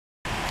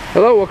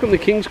Hello, welcome to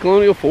King's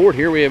Colonial Ford.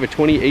 Here we have a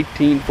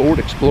 2018 Ford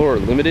Explorer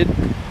Limited.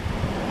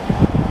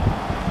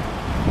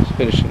 It's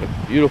finished in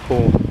a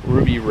beautiful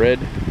ruby red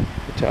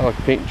metallic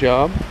paint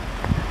job.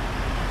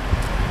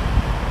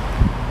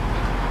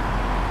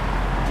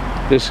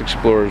 This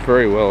Explorer is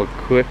very well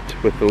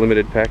equipped with the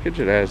Limited package.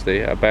 It has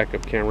the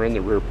backup camera and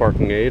the rear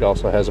parking aid.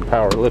 Also has a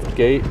power lift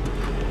gate,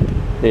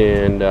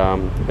 and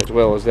as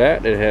well as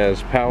that, it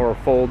has power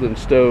fold and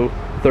stow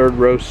third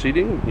row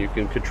seating. You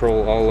can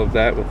control all of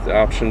that with the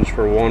options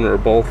for one or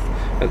both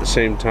at the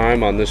same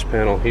time on this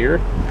panel here.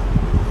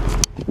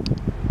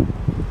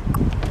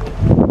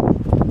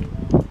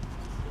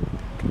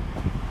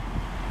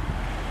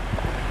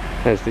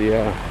 Has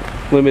the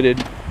Limited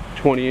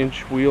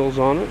 20-inch wheels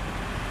on it,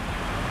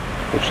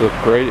 which look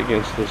great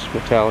against this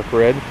metallic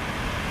red.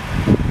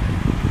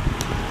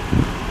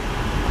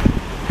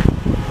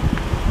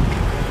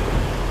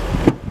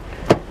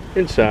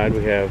 Inside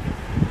we have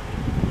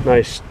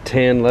nice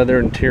tan leather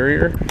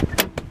interior,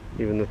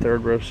 even the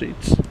third row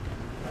seats.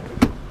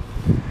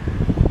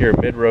 Your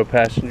mid-row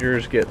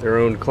passengers get their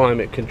own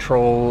climate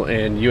control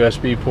and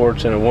USB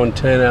ports and a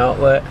 110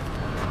 outlet.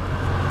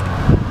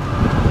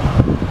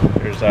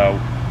 There's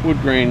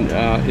wood grain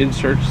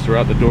inserts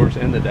throughout the doors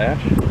and the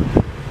dash.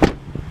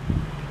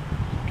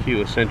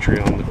 Keyless entry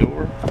on the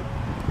door.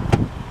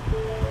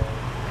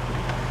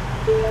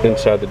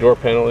 Inside the door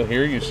panel in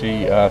here you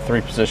see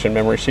 3-position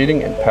memory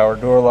seating and power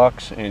door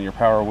locks, and your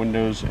power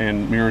windows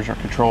and mirrors are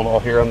controlled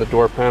all here on the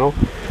door panel,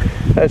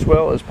 as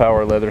well as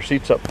power leather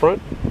seats up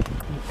front.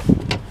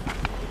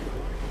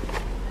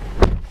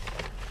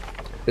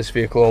 This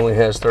vehicle only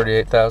has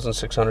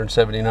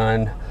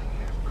 38,679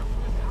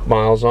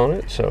 miles on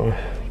it, so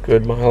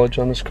good mileage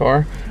on this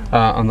car.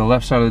 On the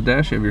left side of the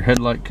dash you have your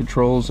headlight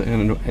controls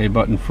and a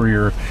button for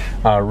your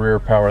rear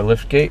power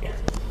lift gate.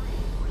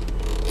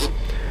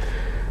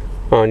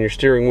 On your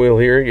steering wheel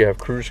here, you have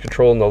cruise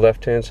control on the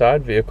left-hand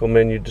side, vehicle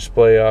menu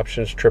display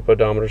options, trip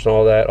odometers, and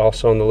all that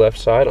also on the left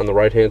side. On the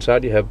right-hand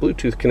side, you have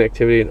Bluetooth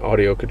connectivity and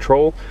audio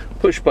control,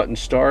 push-button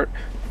start,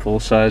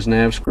 full-size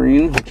nav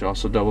screen, which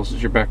also doubles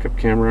as your backup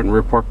camera and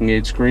rear parking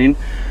aid screen.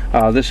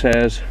 This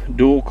has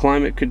dual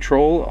climate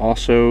control,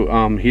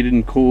 also heated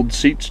and cooled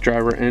seats,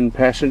 driver and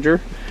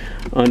passenger.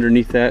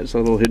 Underneath that is a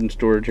little hidden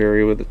storage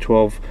area with a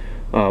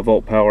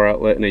 12-volt power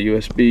outlet and a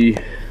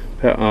USB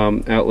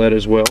outlet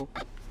as well.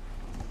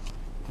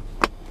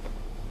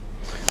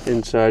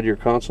 Inside your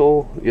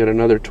console, yet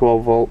another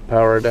 12-volt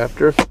power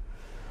adapter.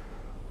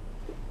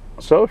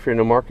 So if you're in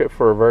the market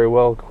for a very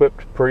well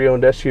equipped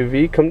pre-owned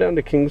SUV, come down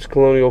to King's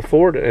Colonial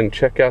Ford and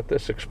check out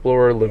this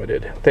Explorer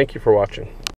Limited. Thank you for watching.